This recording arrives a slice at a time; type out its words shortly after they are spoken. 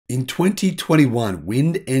In 2021,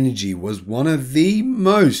 wind energy was one of the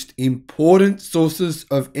most important sources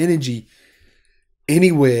of energy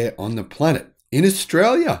anywhere on the planet. In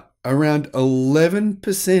Australia, around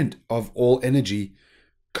 11% of all energy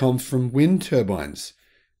comes from wind turbines.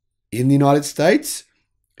 In the United States,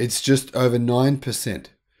 it's just over 9%.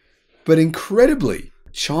 But incredibly,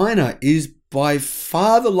 China is by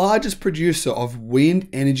far the largest producer of wind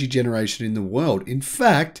energy generation in the world. In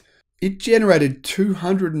fact, it generated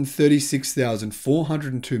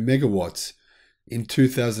 236,402 megawatts in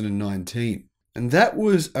 2019. And that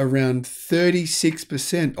was around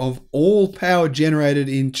 36% of all power generated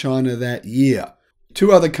in China that year.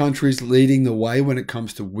 Two other countries leading the way when it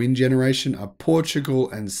comes to wind generation are Portugal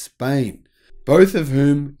and Spain, both of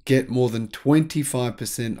whom get more than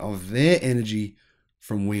 25% of their energy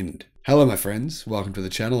from wind. Hello my friends, welcome to the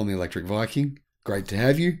channel. I'm the Electric Viking. Great to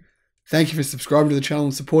have you. Thank you for subscribing to the channel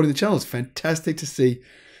and supporting the channel. It's fantastic to see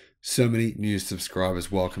so many new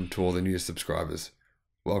subscribers. Welcome to all the new subscribers.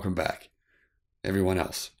 Welcome back, everyone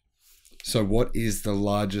else. So what is the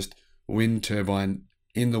largest wind turbine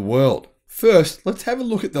in the world? First, let's have a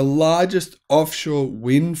look at the largest offshore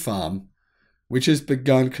wind farm which has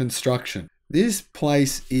begun construction. This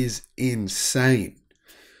place is insane.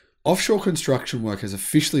 Offshore construction work has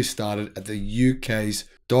officially started at the UK's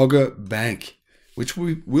Dogger Bank, which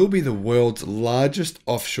will be the world's largest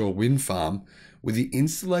offshore wind farm, with the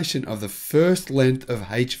installation of the first length of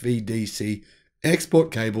HVDC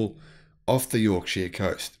export cable off the Yorkshire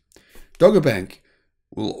coast. Dogger Bank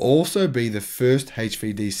will also be the first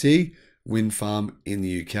HVDC wind farm in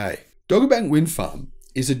the UK. Dogger Bank Wind Farm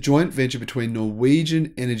is a joint venture between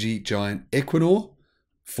Norwegian energy giant Equinor,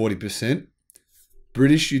 40%,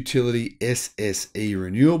 British utility SSE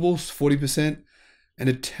Renewables, 40%, and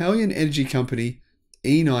Italian energy company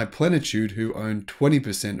Eni Plenitude, who own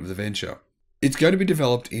 20% of the venture. It's going to be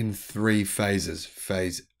developed in three phases,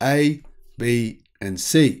 phase A, B, and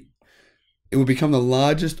C. It will become the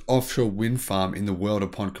largest offshore wind farm in the world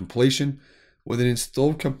upon completion, with an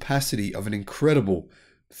installed capacity of an incredible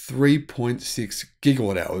 3.6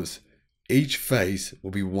 gigawatt hours. Each phase will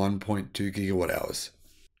be 1.2 gigawatt hours.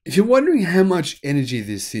 If you're wondering how much energy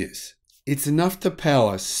this is, it's enough to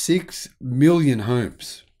power 6 million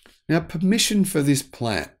homes. Now, permission for this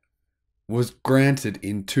plant was granted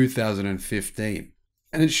in 2015,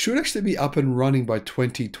 and it should actually be up and running by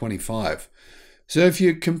 2025. So if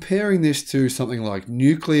you're comparing this to something like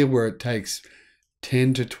nuclear, where it takes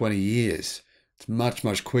 10 to 20 years, it's much,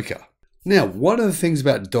 much quicker. Now, one of the things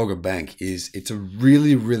about Dogger Bank is it's a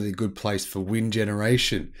really, really good place for wind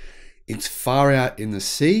generation. It's far out in the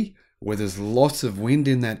sea where there's lots of wind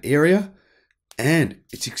in that area, and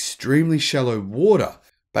it's extremely shallow water.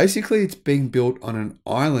 Basically, it's being built on an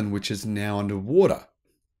island which is now underwater.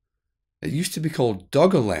 It used to be called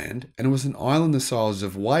Doggerland, and it was an island the size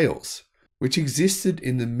of Wales, which existed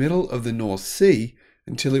in the middle of the North Sea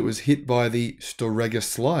until it was hit by the Storegga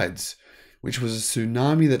Slides, which was a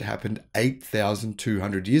tsunami that happened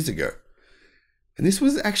 8,200 years ago. And this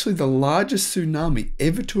was actually the largest tsunami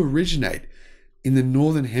ever to originate in the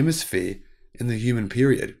Northern Hemisphere in the human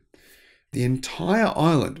period. The entire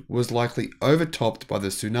island was likely overtopped by the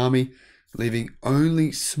tsunami, leaving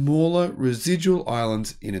only smaller residual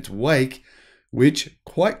islands in its wake, which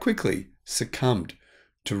quite quickly succumbed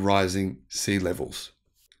to rising sea levels.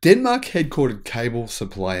 Denmark-headquartered cable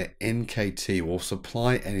supplier NKT will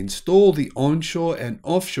supply and install the onshore and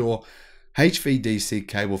offshore HVDC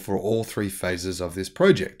cable for all three phases of this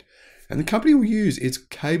project. And the company will use its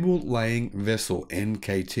cable-laying vessel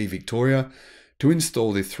NKT Victoria to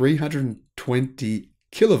install the 320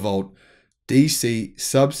 kilovolt DC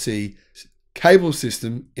subsea cable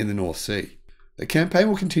system in the North Sea. The campaign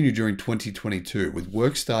will continue during 2022, with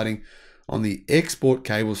work starting on the export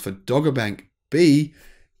cables for Dogger Bank B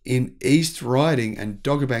in East Riding and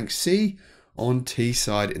Dogger Bank C on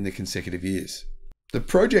Teesside in the consecutive years. The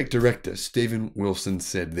project director, Stephen Wilson,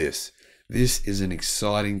 said this: "This is an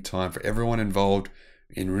exciting time for everyone involved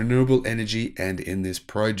in renewable energy, and in this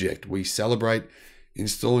project, we celebrate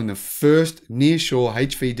installing the first nearshore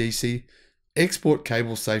HVDC export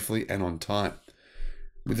cable safely and on time.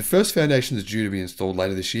 With the first foundations due to be installed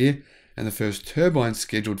later this year and the first turbines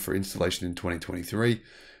scheduled for installation in 2023,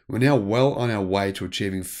 we're now well on our way to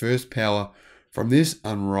achieving first power from this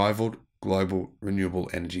unrivaled global renewable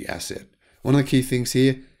energy asset." One of the key things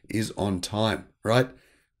here is on time, right?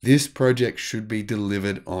 This project should be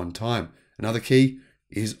delivered on time. Another key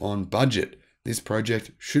is on budget. This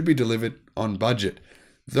project should be delivered on budget.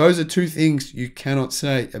 Those are two things you cannot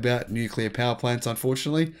say about nuclear power plants,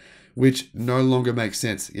 unfortunately, which no longer make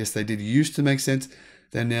sense. Yes, they did used to make sense.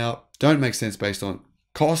 They now don't make sense based on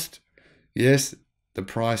Cost, yes, the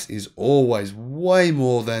price is always way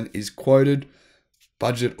more than is quoted.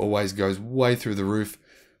 Budget always goes way through the roof.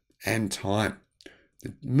 And time.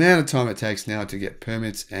 The amount of time it takes now to get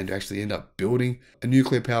permits and to actually end up building a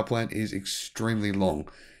nuclear power plant is extremely long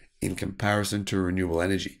in comparison to renewable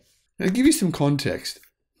energy. Now, to give you some context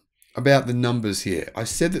about the numbers here, I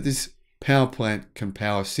said that this power plant can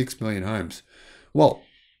power 6 million homes. Well,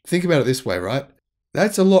 think about it this way, right?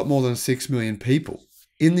 That's a lot more than 6 million people.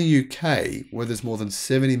 In the UK, where there's more than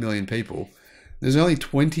 70 million people, there's only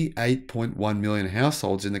 28.1 million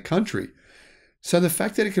households in the country. So the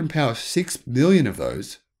fact that it can power 6 million of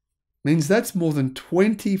those means that's more than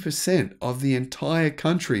 20% of the entire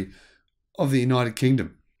country of the United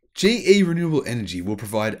Kingdom. GE Renewable Energy will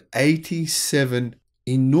provide 87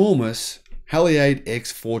 enormous Haliade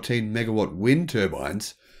X 14 megawatt wind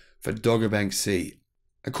turbines for Dogger Bank C.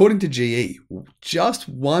 According to GE, just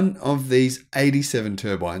one of these 87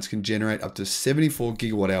 turbines can generate up to 74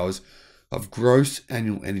 gigawatt hours of gross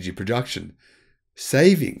annual energy production,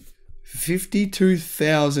 saving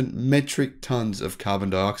 52,000 metric tons of carbon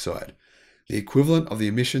dioxide, the equivalent of the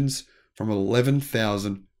emissions from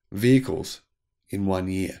 11,000 vehicles in 1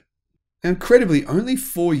 year. Now, incredibly, only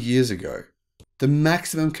 4 years ago, the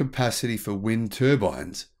maximum capacity for wind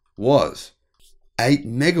turbines was 8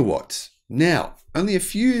 megawatts. Now, only a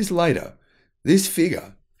few years later, this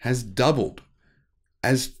figure has doubled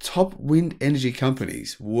as top wind energy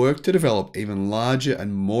companies work to develop even larger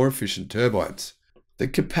and more efficient turbines. The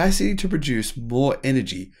capacity to produce more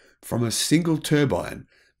energy from a single turbine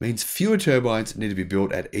means fewer turbines need to be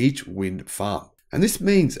built at each wind farm. And this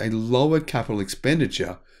means a lower capital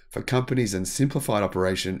expenditure for companies and simplified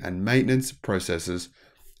operation and maintenance processes,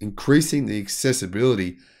 increasing the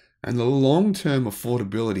accessibility and the long-term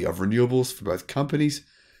affordability of renewables for both companies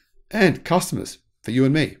and customers, for you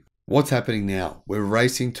and me. What's happening now? We're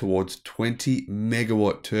racing towards 20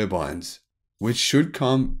 megawatt turbines, which should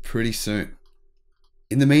come pretty soon.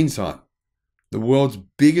 In the meantime, the world's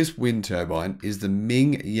biggest wind turbine is the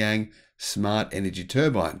Mingyang Smart Energy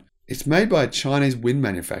Turbine. It's made by a Chinese wind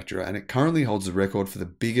manufacturer and it currently holds the record for the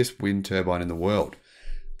biggest wind turbine in the world.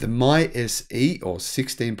 The MySE, or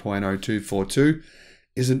 16.0242,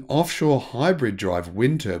 is an offshore hybrid drive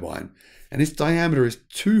wind turbine and its diameter is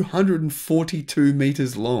 242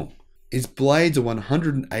 meters long. Its blades are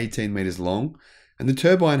 118 meters long and the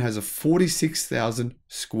turbine has a 46,000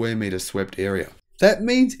 square meter swept area. That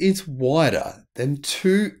means it's wider than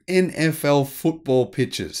 2 NFL football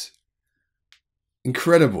pitches.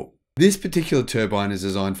 Incredible. This particular turbine is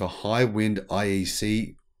designed for high wind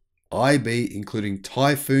IEC, IB, including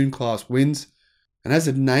typhoon class winds, and has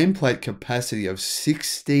a nameplate capacity of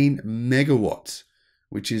 16 megawatts,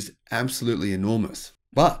 which is absolutely enormous.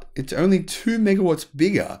 But it's only 2 megawatts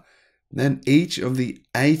bigger than each of the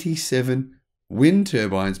 87 wind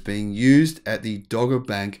turbines being used at the Dogger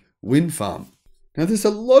Bank wind farm. Now, there's a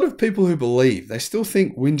lot of people who believe, they still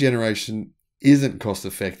think wind generation isn't cost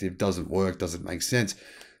effective, doesn't work, doesn't make sense.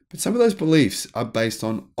 But some of those beliefs are based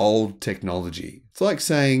on old technology. It's like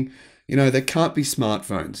saying, there can't be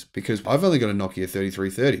smartphones because I've only got a Nokia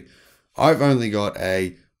 3330. I've only got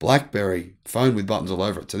a BlackBerry phone with buttons all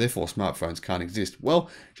over it, so therefore smartphones can't exist. Well,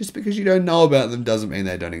 just because you don't know about them doesn't mean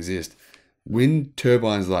they don't exist. Wind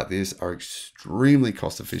turbines like this are extremely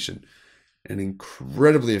cost efficient and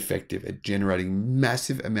incredibly effective at generating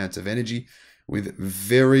massive amounts of energy with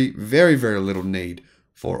very, very, very little need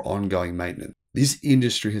for ongoing maintenance. This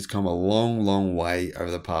industry has come a long, long way over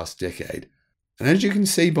the past decade. And as you can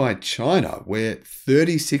see by China, where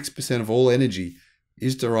 36% of all energy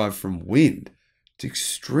is derived from wind, it's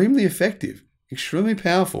extremely effective, extremely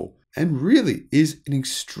powerful, and really is an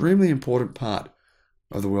extremely important part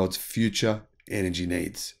of the world's future energy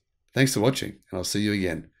needs. Thanks for watching, and I'll see you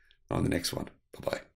again on the next one. Bye-bye.